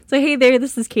So hey there,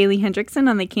 this is Kaylea Hendrickson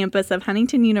on the campus of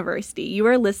Huntington University. You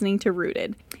are listening to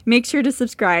Rooted. Make sure to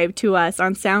subscribe to us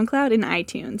on SoundCloud and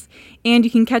iTunes. And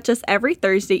you can catch us every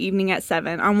Thursday evening at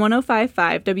 7 on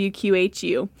 105.5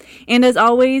 WQHU. And as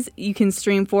always, you can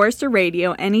stream Forester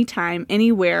Radio anytime,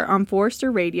 anywhere on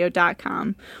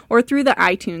foresterradio.com or through the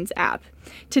iTunes app.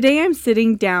 Today I'm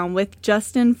sitting down with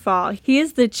Justin Fall. He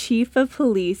is the Chief of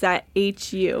Police at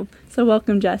HU. So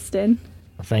welcome, Justin.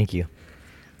 Thank you.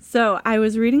 So I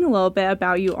was reading a little bit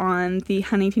about you on the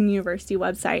Huntington University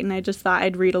website, and I just thought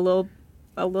I'd read a little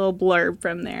blurb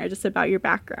from there just about your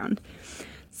background.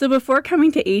 So before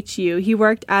coming to HU, he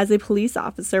worked as a police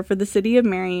officer for the city of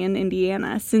Marion,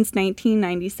 Indiana, since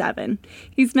 1997.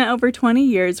 He spent over 20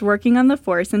 years working on the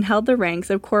force and held the ranks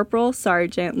of corporal,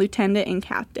 sergeant, lieutenant, and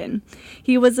captain.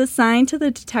 He was assigned to the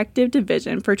detective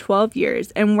division for 12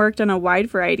 years and worked on a wide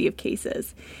variety of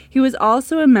cases. He was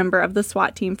also a member of the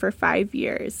SWAT team for 5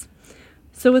 years.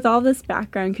 So with all this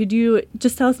background, could you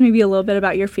just tell us maybe a little bit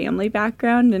about your family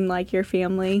background and like your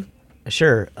family?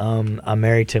 Sure. I'm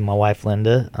married to my wife,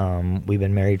 Linda. We've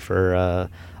been married for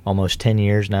almost 10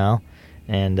 years now,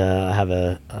 and I have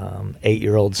a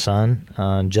 8-year-old son,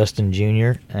 Justin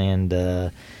Jr., and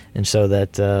so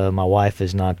that my wife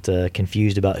is not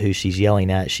confused about who she's yelling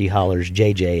at, she hollers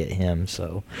JJ at him.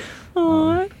 So,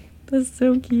 Aw, that's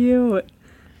so cute.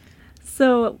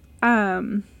 So,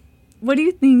 what do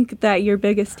you think that your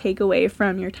biggest takeaway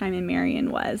from your time in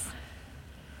Marion was?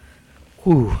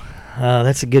 Whew.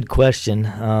 That's a good question.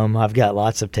 I've got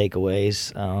lots of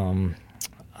takeaways.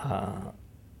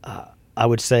 I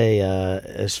would say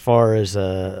as far as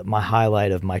my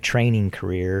highlight of my training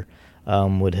career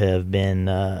would have been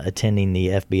attending the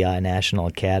FBI National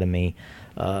Academy.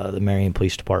 The Marion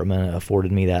Police Department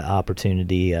afforded me that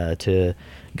opportunity to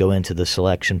go into the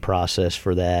selection process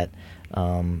for that.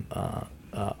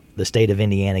 The state of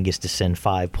Indiana gets to send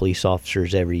 5 police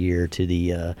officers every year to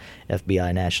the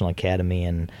FBI National Academy,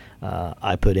 and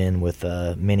I put in with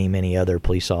many, many other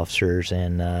police officers,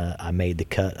 and I made the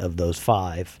cut of those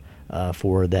 5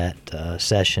 for that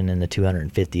session in the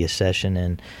 250th session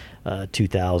in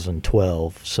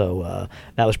 2012. So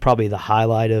that was probably the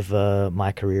highlight of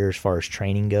my career as far as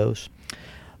training goes.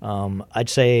 I'd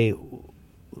say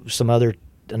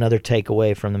another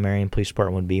takeaway from the Marion Police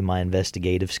Department would be my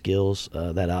investigative skills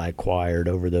that I acquired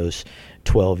over those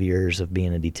 12 years of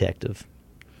being a detective.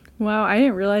 Wow, I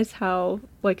didn't realize how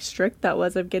strict that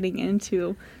was of getting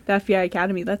into the FBI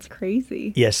Academy. That's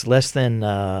crazy. Yes, less than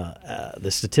the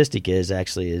statistic is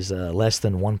less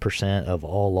than 1% of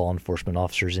all law enforcement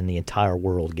officers in the entire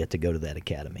world get to go to that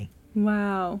academy.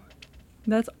 Wow.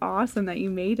 That's awesome that you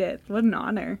made it. What an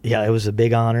honor. Yeah, it was a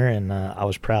big honor, and I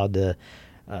was proud to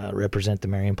represent the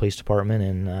Marion Police Department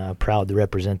and proud to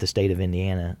represent the state of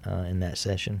Indiana in that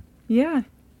session. Yeah.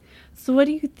 So what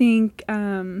do you think,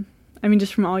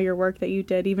 just from all your work that you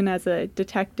did, even as a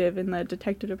detective in the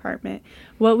detective department,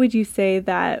 what would you say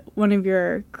that one of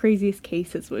your craziest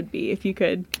cases would be if you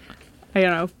could,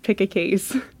 pick a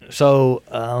case? So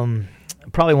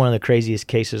probably one of the craziest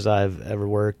cases I've ever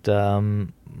worked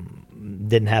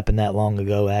didn't happen that long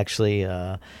ago, actually.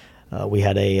 We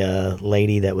had a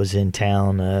lady that was in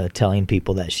town telling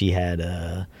people that she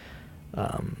had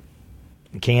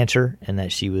cancer and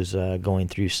that she was going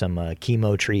through some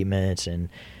chemo treatments, and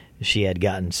she had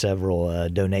gotten several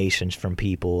donations from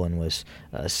people and was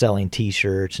selling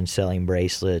T-shirts and selling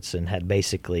bracelets and had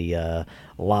basically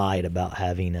lied about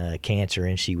having cancer,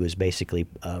 and she was basically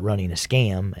running a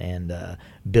scam and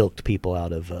bilked people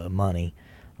out of money.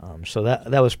 So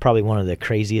that was probably one of the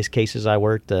craziest cases I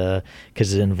worked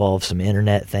because it involved some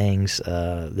internet things.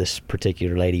 This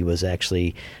particular lady was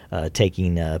actually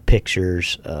taking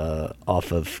pictures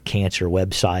off of cancer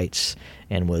websites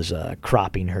and was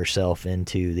cropping herself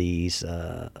into these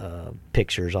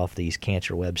pictures off these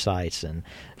cancer websites and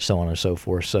so on and so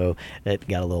forth. So it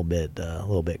got a little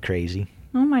bit crazy.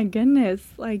 Oh my goodness!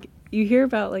 You hear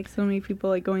about so many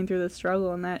people going through the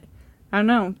struggle, and that I don't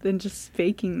know, then just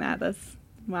faking that's.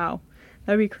 Wow,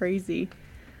 that'd be crazy.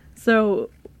 So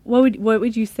what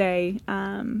would you say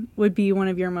would be one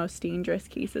of your most dangerous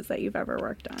cases that you've ever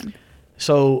worked on?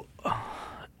 So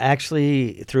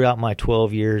actually, throughout my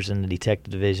 12 years in the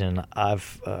detective division,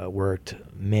 I've worked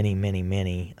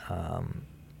many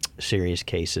serious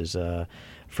cases,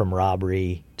 from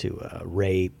robbery to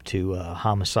rape to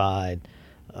homicide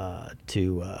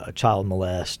to child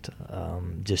molest,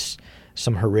 just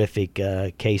some horrific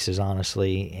cases,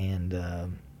 honestly, and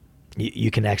you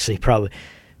can actually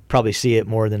probably see it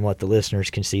more than what the listeners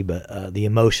can see, but the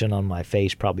emotion on my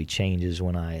face probably changes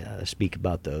when I speak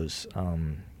about those,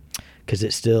 because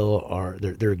it still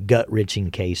they're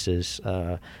gut-wrenching cases.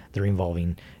 They're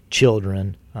involving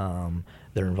children.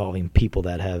 They're involving people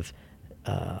that have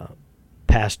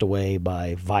passed away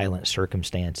by violent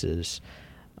circumstances.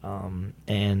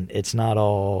 And it's not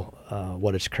all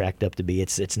what it's cracked up to be.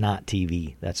 It's not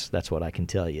TV. That's what I can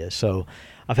tell you. So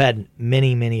I've had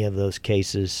many of those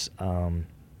cases,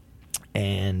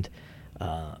 and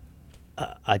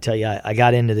I tell you, I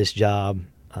got into this job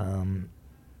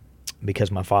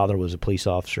because my father was a police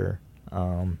officer,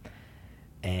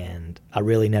 and I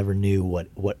really never knew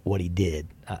what he did.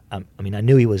 I mean, I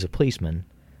knew he was a policeman,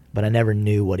 but I never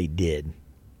knew what he did.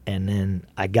 And then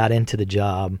I got into the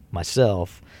job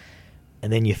myself,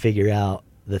 and then you figure out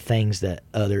the things that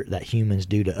humans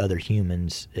do to other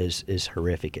humans is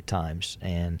horrific at times.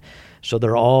 And so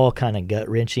they're all kind of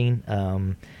gut-wrenching.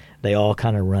 They all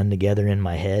kind of run together in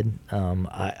my head.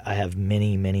 I have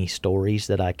many stories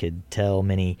that I could tell,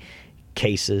 many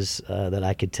cases that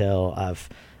I could tell. I've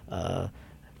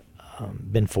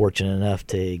been fortunate enough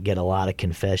to get a lot of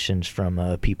confessions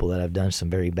from people that have done some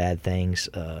very bad things,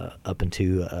 up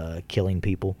into killing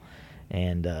people,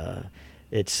 and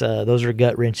it's those are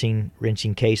gut-wrenching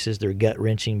cases. They're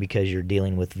gut-wrenching because you're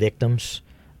dealing with victims'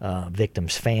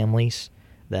 families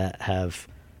that have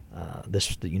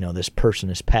this person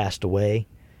has passed away,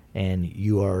 and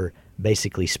you are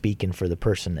basically speaking for the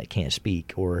person that can't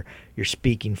speak, or you're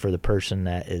speaking for the person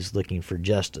that is looking for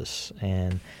justice,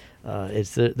 and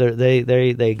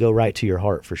they go right to your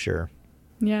heart for sure.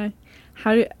 Yeah.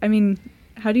 How do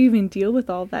you even deal with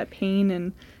all that pain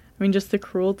and just the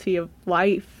cruelty of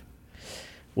life?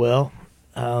 Well,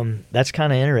 that's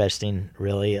kind of interesting,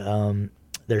 really.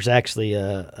 There's actually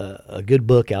a good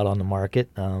book out on the market.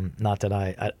 Not that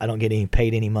I don't get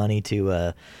paid any money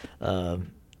to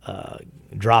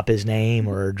drop his name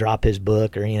or drop his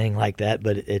book or anything like that,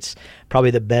 but it's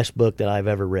probably the best book that I've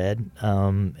ever read.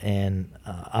 And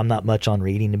I'm not much on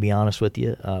reading, to be honest with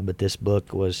you, but this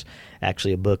book was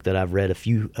actually a book that I've read a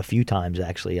few times.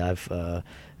 Actually, I've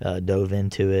dove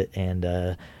into it, and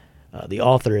the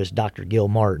author is Dr. Gil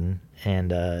Martin,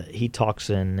 and he talks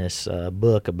in this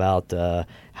book about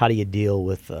how do you deal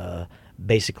with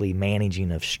basically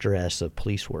managing of stress of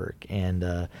police work.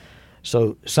 And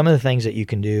so some of the things that you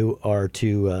can do are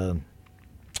to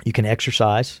you can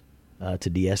exercise to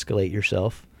de-escalate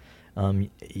yourself.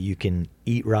 You can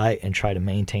eat right and try to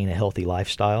maintain a healthy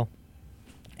lifestyle.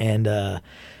 And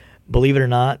believe it or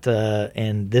not,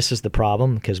 and this is the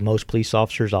problem, because most police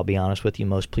officers, I'll be honest with you,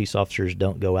 most police officers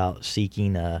don't go out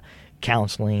seeking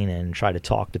counseling and try to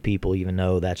talk to people, even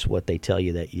though that's what they tell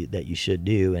you that you should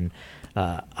do. And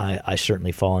I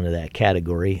certainly fall into that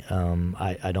category.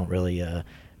 I don't really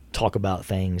talk about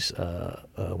things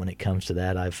when it comes to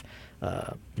that. I've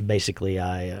basically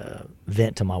I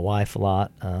vent to my wife a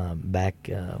lot back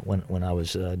when I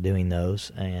was doing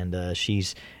those, and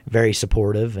she's very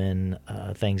supportive and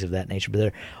things of that nature. But there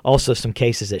are also some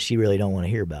cases that she really don't want to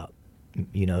hear about, so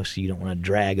you don't want to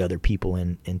drag other people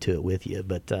into it with you.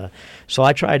 But so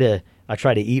I try to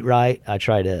eat right. I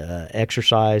try to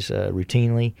exercise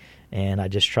routinely. And I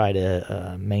just try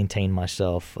to maintain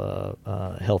myself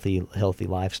healthy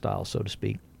lifestyle, so to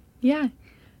speak. Yeah.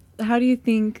 How do you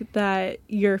think that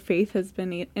your faith has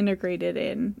been integrated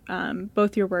in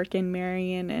both your work in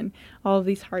Marion and all of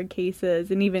these hard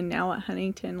cases, and even now at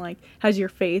Huntington? Like, has your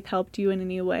faith helped you in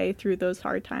any way through those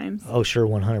hard times? Oh, sure,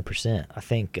 100%. I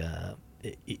think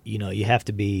you have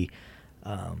to be.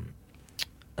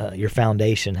 Your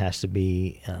foundation has to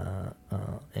be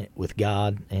with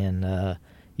God, and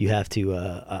you have to.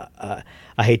 I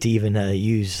hate to even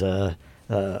use.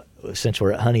 Since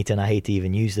we're at Huntington, I hate to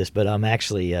even use this, but I'm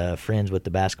actually friends with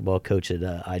the basketball coach at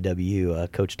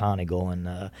IW, Coach Tonigal,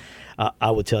 and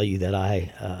I will tell you that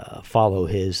I follow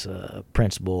his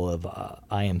principle of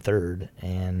I am third,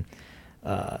 and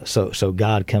so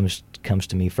God comes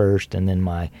to me first, and then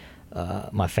my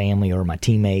family or my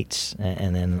teammates,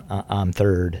 and then I'm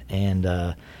third, and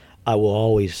I will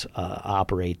always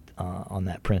operate on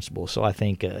that principle. So I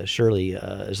think surely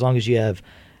as long as you have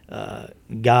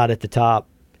God at the top,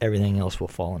 everything else will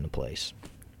fall into place.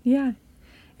 Yeah.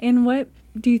 And what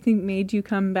do you think made you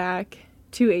come back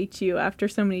to HU after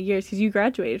so many years? Because you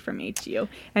graduated from HU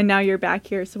and now you're back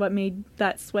here. So what made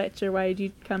that switch, or why did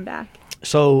you come back?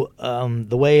 So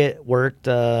the way it worked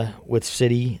with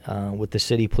the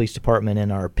city police department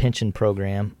and our pension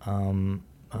program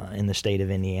in the state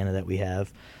of Indiana that we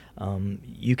have,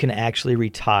 you can actually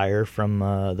retire from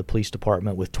the police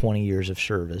department with 20 years of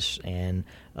service and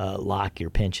lock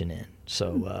your pension in.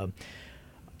 So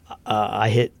I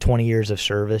hit 20 years of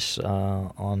service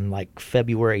on like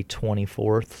February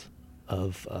 24th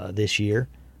of this year.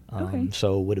 Okay.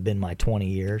 So it would have been my 20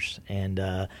 years.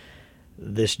 And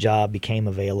this job became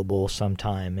available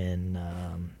sometime in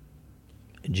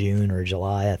June or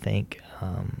July, I think,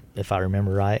 if I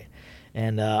remember right.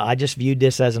 And I just viewed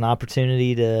this as an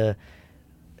opportunity to,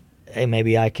 hey,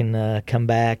 maybe I can come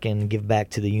back and give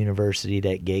back to the university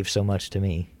that gave so much to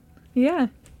me. Yeah.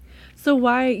 So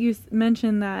why you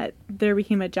mentioned that there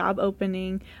became a job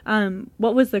opening.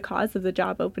 What was the cause of the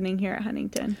job opening here at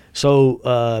Huntington?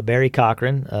 So Barry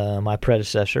Cochran, my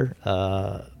predecessor,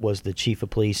 was the chief of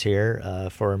police here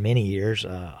for many years.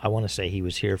 I want to say he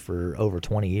was here for over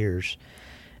 20 years.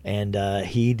 And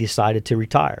he decided to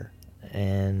retire.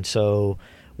 And so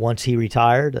once he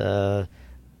retired, the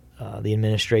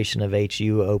administration of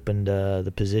HU opened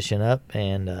the position up,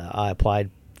 and I applied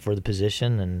for the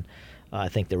position, and I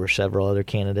think there were several other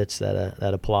candidates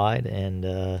that applied,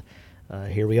 and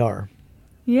here we are.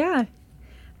 Yeah,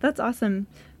 that's awesome.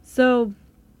 So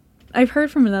I've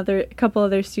heard from a couple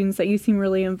other students that you seem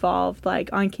really involved,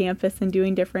 like on campus and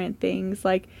doing different things,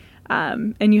 like.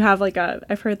 And you have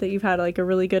I've heard that you've had like a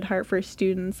really good heart for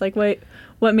students. Like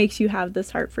what makes you have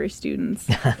this heart for students?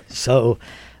 So,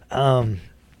 I'll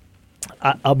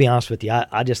be honest with you.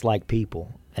 I just like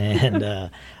people,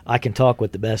 and I can talk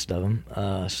with the best of them.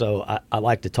 So I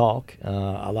like to talk.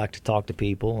 I like to talk to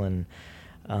people, and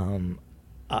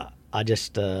I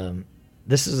just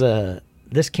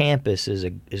this campus is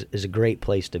a great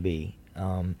place to be.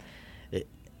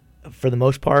 For the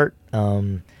most part.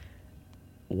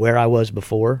 Where I was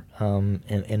before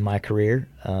in my career,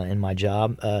 in my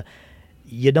job,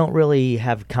 you don't really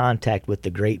have contact with the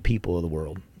great people of the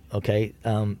world, okay?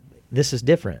 This is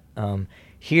different.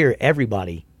 Here,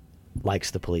 everybody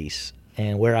likes the police.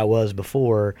 And where I was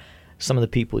before, some of the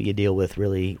people you deal with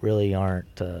really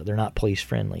aren't, they're not police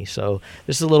friendly. So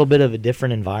this is a little bit of a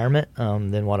different environment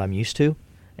than what I'm used to.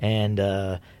 And,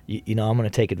 I'm going to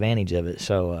take advantage of it.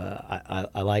 So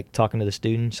I like talking to the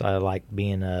students. I like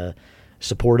being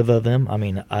supportive of them. I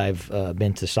mean, I've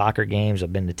been to soccer games,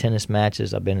 I've been to tennis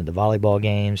matches, I've been to the volleyball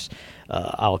games.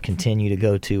 I'll continue to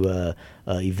go to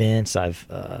events. I've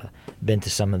been to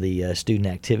some of the student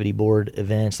activity board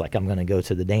events, like I'm going to go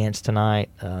to the dance tonight,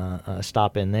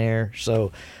 stop in there.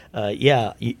 So,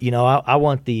 I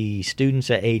want the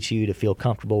students at HU to feel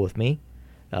comfortable with me,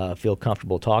 feel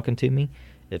comfortable talking to me.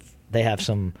 If they have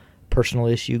some personal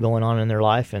issue going on in their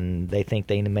life and they think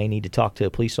they may need to talk to a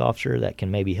police officer that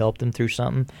can maybe help them through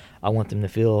something, I want them to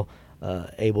feel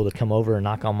able to come over and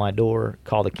knock on my door,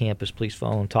 call the campus police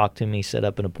phone, talk to me, set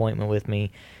up an appointment with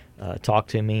me, talk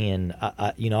to me, and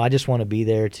I just want to be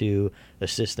there to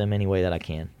assist them any way that I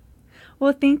can.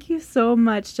 Well, thank you so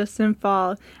much, Justin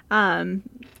Fall,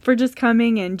 for just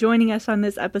coming and joining us on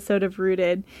this episode of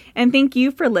Rooted. And thank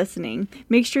you for listening.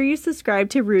 Make sure you subscribe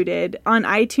to Rooted on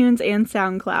iTunes and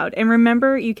SoundCloud. And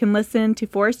remember, you can listen to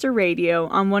Forester Radio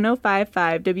on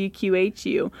 105.5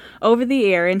 WQHU over the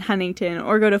air in Huntington,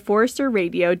 or go to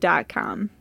foresterradio.com.